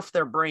 we've stuffed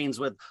their brains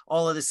with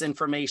all of this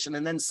information,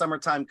 and then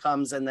summertime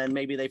comes and then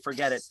maybe they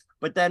forget it.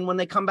 But then when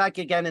they come back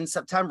again in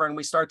September and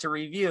we start to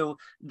review,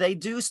 they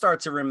do start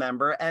to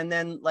remember. And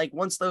then, like,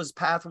 once those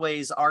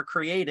pathways are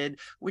created,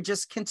 we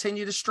just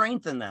continue to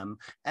strengthen them,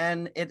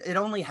 and it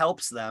only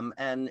helps them.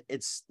 And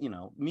it's,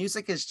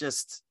 music is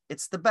just,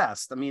 it's the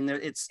best. I mean,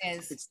 it's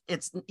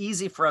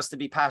easy for us to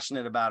be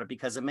passionate about it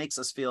because it makes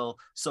us feel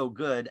so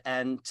good,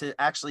 and to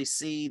actually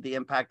see the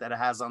impact that it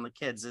has on the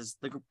kids is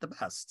the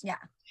best. Yeah.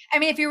 I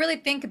mean, if you really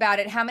think about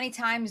it, how many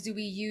times do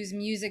we use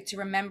music to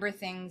remember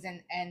things,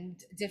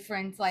 and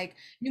different like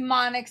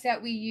mnemonics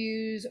that we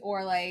use,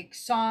 or like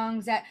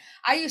songs that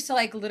I used to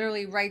like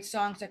literally write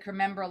songs that could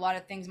remember a lot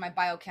of things in my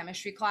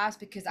biochemistry class,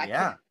 because I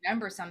couldn't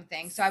remember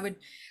something. So I would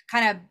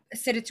kind of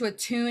set it to a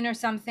tune or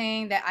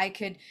something that I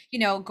could,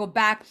 go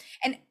back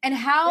and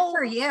how. Good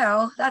for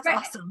you. That's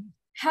awesome.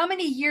 How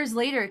many years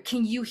later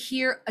can you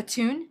hear a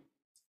tune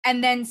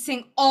and then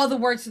sing all the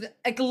words to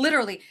like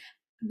literally?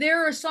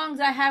 There are songs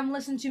that I haven't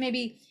listened to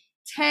maybe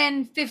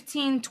 10,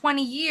 15,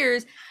 20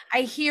 years.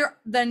 I hear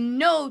the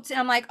notes and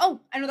I'm like, oh,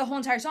 I know the whole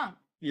entire song.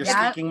 You're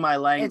speaking my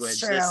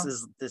language.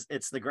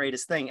 It's the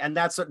greatest thing. And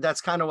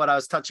that's kind of what I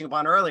was touching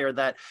upon earlier,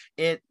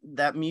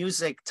 that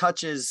music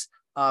touches,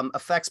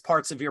 affects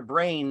parts of your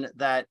brain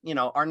that,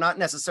 are not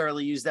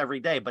necessarily used every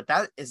day, but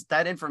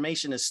that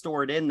information is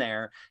stored in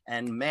there,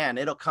 and man,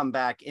 it'll come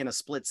back in a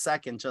split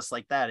second, just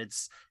like that.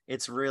 It's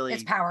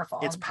powerful.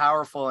 It's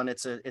powerful, and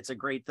it's a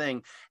great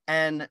thing.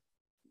 And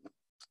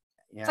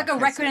it's like a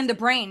record in the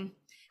brain.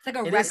 It's like a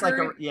It record is like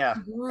a, yeah.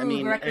 I groove, a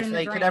mean, record if in the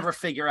they could brain. ever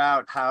figure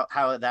out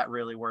how that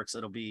really works,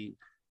 it'll be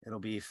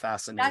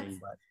fascinating.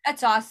 But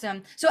That's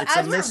awesome. So it's a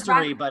as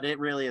mystery, but it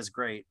really is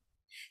great.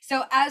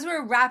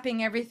 we're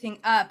wrapping everything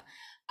up,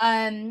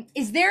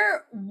 is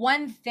there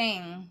one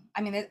thing?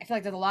 I mean, I feel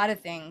like there's a lot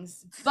of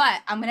things,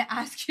 but I'm going to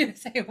ask you to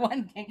say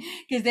one thing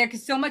because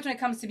there's so much when it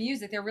comes to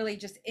music. There really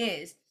just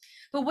is.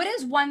 But what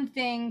is one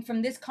thing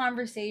from this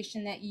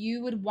conversation that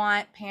you would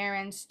want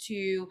parents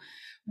to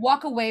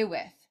walk away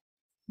with?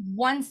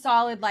 One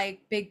solid,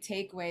 like, big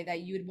takeaway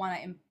that you would want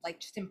to like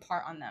just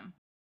impart on them.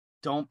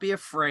 Don't be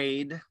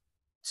afraid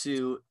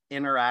to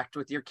interact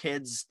with your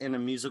kids in a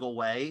musical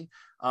way.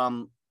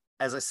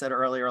 As I said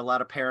earlier, a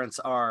lot of parents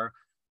are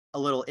a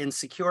little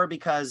insecure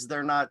because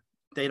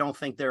they don't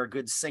think they're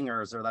good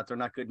singers or that they're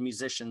not good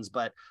musicians.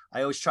 But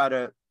I always try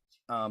to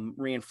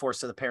reinforce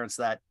to the parents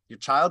that your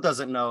child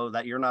doesn't know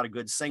that you're not a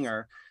good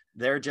singer.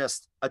 They're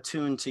just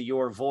attuned to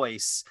your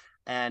voice.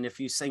 And if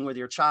you sing with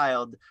your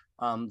child,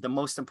 the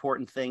most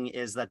important thing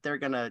is that they're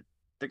gonna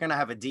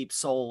have a deep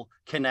soul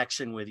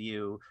connection with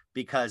you,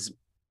 because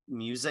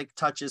music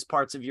touches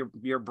parts of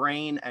your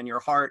brain and your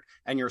heart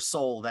and your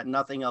soul that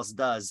nothing else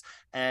does.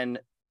 And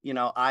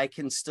I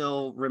can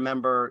still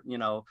remember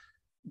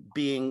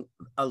being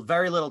a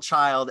very little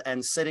child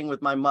and sitting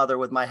with my mother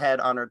with my head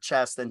on her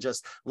chest and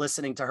just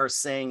listening to her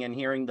sing and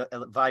hearing the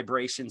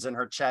vibrations in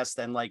her chest.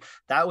 And like,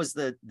 that was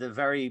the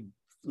very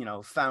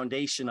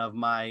foundation of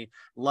my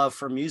love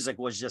for music,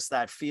 was just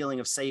that feeling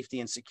of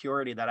safety and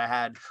security that I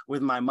had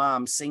with my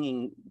mom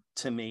singing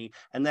to me.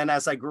 And then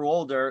as I grew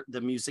older, the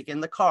music in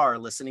the car,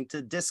 listening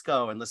to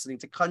disco and listening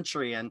to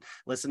country and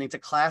listening to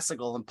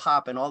classical and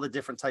pop and all the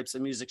different types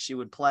of music she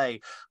would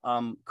play,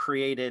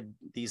 created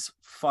these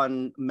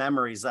fun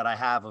memories that I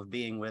have of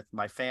being with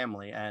my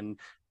family. And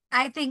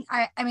I think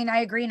I mean, I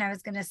agree. And I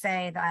was going to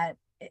say that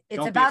it's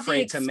don't about be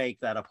afraid to make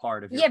that a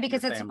part of your,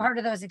 because your it's a family. part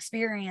of those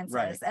experiences.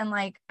 Right. And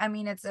like, I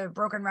mean, it's a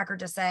broken record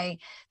to say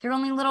they're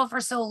only little for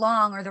so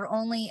long, or they're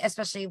only,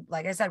 especially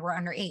like I said, we're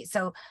under 8.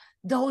 So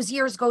those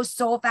years go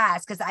so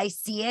fast, because I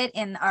see it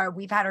in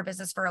we've had our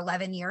business for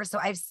 11 years. So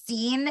I've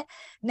seen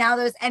now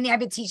those, and I've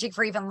been teaching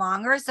for even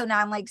longer. So now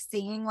I'm like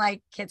seeing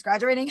like kids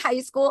graduating high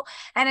school,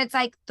 and it's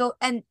like,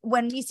 and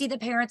when we see the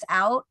parents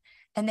out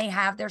and they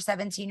have their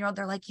 17-year-old,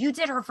 they're like, you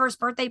did her first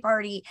birthday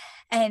party,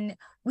 and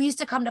we used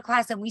to come to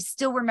class, and we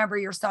still remember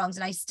your songs.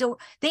 And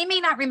they may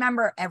not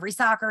remember every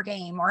soccer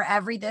game or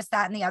every this,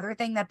 that, and the other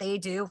thing that they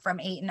do from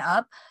 8 and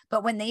up.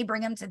 But when they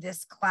bring them to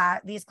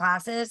these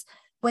classes,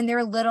 when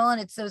they're little,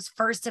 and it's those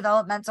first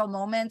developmental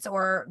moments,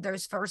 or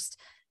those first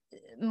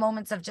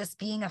moments of just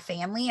being a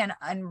family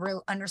and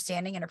real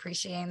understanding and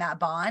appreciating that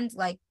bond,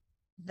 like,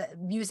 the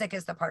music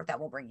is the part that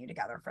will bring you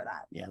together for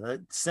that. Yeah,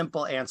 the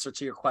simple answer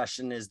to your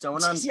question is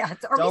don't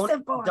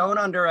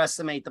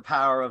underestimate the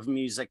power of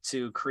music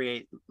to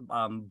create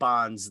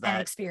bonds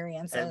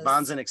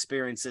and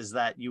experiences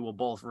that you will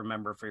both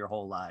remember for your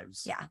whole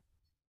lives. Yeah,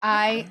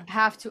 I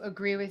have to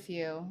agree with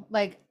you.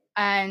 Like,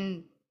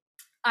 and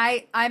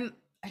I'm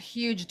a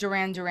huge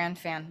Duran Duran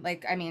fan.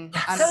 Like, I mean,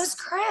 so's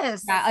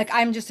Chris. Yeah, like,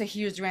 I'm just a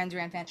huge Duran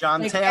Duran fan.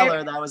 John like,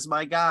 Taylor, that was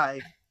my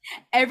guy.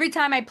 Every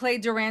time I play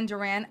Duran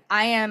Duran,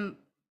 I am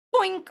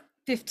boink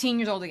 15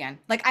 years old again.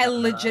 Like, I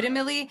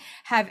legitimately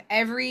have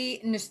every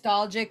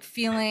nostalgic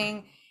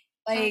feeling.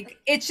 Like,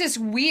 it's just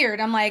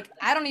weird. I'm like,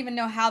 I don't even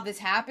know how this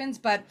happens,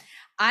 but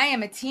I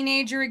am a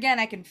teenager again.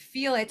 I can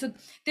feel it. So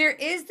there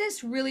is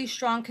this really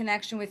strong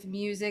connection with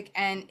music,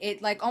 and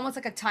it, like, almost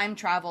like a time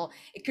travel.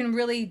 It can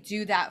really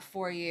do that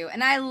for you.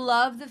 And I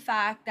love the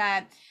fact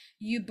that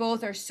you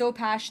both are so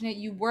passionate.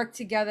 You work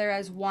together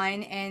as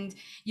one, and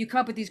you come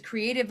up with these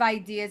creative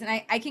ideas.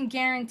 And I can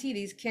guarantee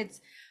these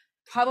kids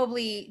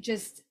probably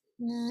just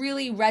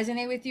really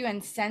resonate with you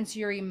and sense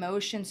your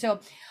emotion. So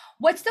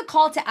what's the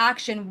call to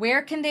action?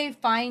 Where can they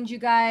find you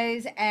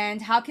guys,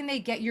 and how can they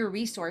get your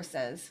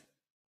resources?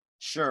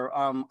 Sure.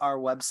 Our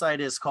website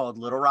is called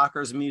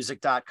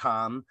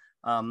littlerockersmusic.com.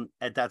 And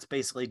that's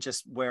basically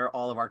just where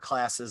all of our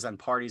classes and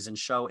parties and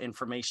show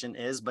information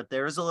is. But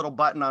there is a little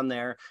button on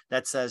there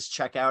that says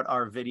check out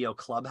our Video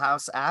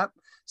Clubhouse app.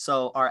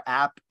 So our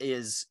app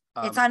is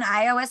it's on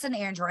iOS and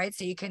Android,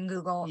 so you can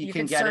Google, you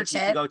can search it. You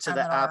can go to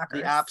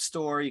the app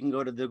store, you can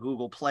go to the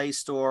Google Play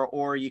Store,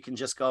 or you can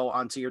just go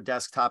onto your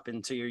desktop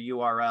into your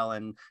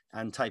URL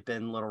and type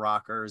in Little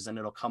Rockers, and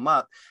it'll come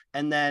up.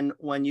 And then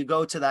when you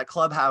go to that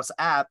Clubhouse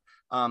app,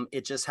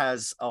 it just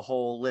has a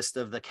whole list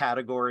of the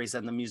categories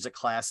and the music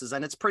classes,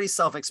 and it's pretty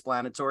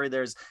self-explanatory.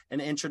 There's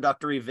an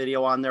introductory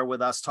video on there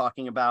with us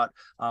talking about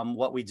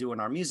what we do in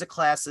our music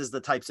classes,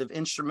 the types of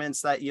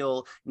instruments that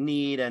you'll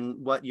need, and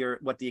what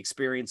the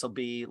experience will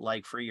be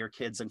like for your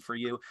kids and for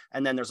you.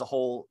 And then there's a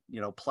whole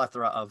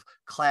plethora of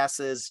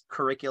classes,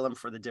 curriculum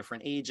for the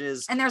different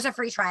ages. And there's a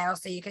free trial,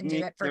 so you can do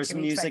it for 2 weeks. There's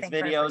music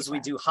videos. We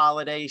do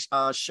holiday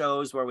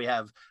shows where we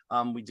have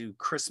we do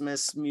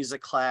Christmas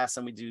music class,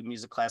 and we do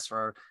music class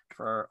for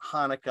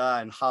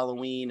Hanukkah and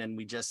Halloween. And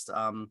we just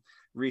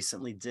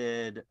recently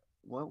did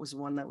what was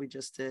one that we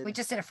just did? We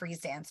just did a freeze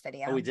dance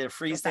video. Oh, we did a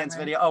freeze dance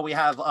summer. video. Oh, we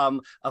have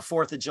a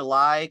 4th of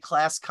July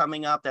class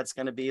coming up. That's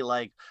going to be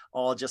like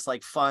all just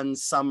like fun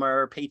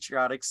summer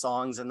patriotic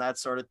songs and that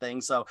sort of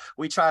thing. So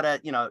we try to,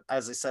 you know,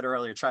 as I said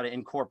earlier, try to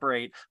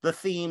incorporate the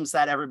themes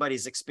that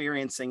everybody's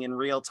experiencing in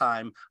real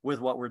time with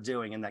what we're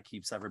doing, and that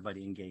keeps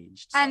everybody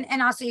engaged. So.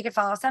 And also you can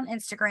follow us on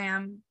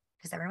Instagram,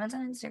 because everyone's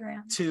on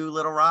Instagram. 2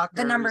 Little Rockers.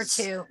 The number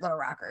 2 Little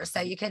Rockers.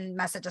 So you can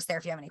message us there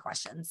if you have any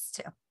questions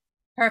too.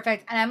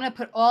 Perfect. And I'm going to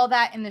put all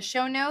that in the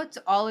show notes,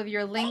 all of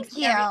your links.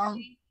 Thank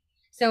you.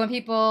 So when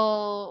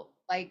people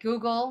like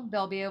Google,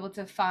 they'll be able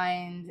to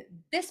find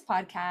this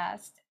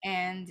podcast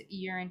and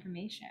your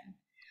information.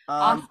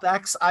 Awesome.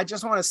 Bex, I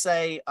just want to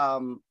say, I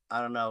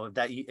don't know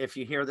if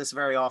you hear this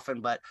very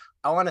often, but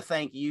I want to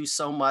thank you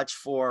so much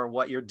for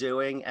what you're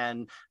doing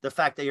and the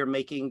fact that you're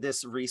making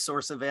this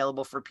resource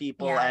available for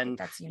people. Yeah, and,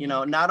 you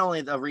know, not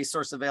only the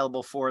resource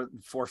available for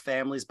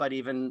families, but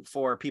even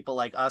for people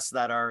like us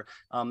that are,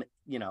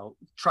 you know,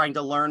 trying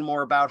to learn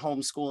more about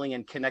homeschooling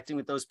and connecting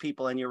with those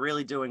people. And you're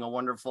really doing a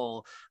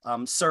wonderful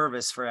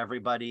service for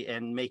everybody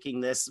and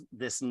making this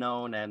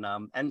known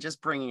and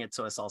just bringing it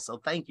to us also.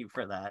 Thank you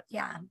for that.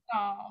 Yeah.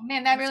 Oh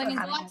man, that really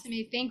means a lot to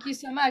me. Thank you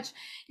so much.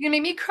 You're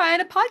gonna make me cry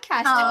in a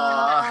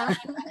podcast.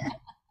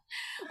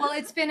 Well,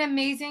 it's been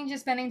amazing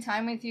just spending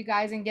time with you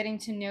guys and getting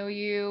to know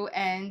you.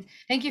 And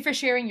thank you for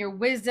sharing your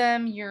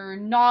wisdom, your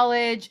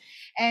knowledge,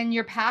 and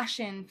your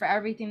passion for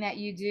everything that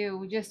you do.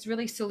 We just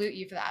really salute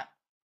you for that.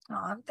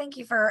 Oh, thank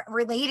you for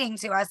relating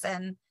to us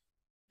and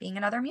being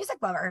another music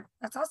lover.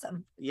 That's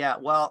awesome. Yeah,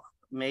 well,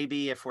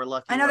 maybe if we're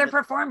lucky, another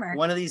performer.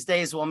 One of these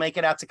days we'll make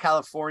it out to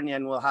California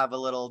and we'll have a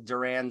little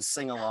Duran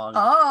sing-along.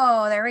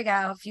 Oh, there we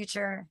go.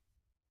 Future.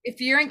 If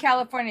you're in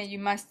California, you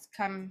must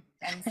come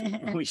and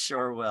see. We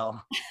sure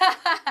will.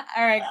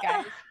 All right,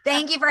 guys.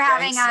 Thank you for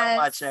having us. Thanks so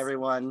much,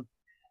 everyone.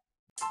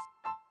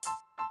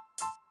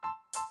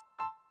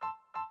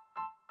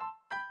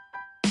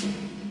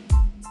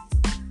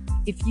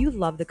 If you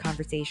love the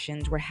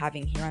conversations we're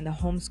having here on the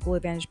Homeschool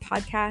Advantage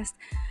podcast,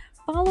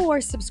 follow or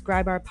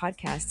subscribe our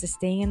podcast to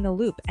stay in the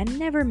loop and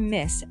never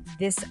miss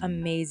this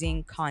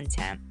amazing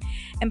content.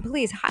 And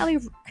please highly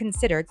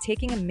consider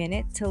taking a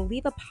minute to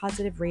leave a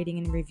positive rating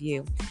and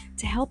review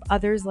to help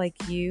others like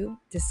you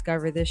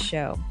discover this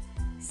show.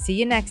 See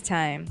you next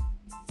time.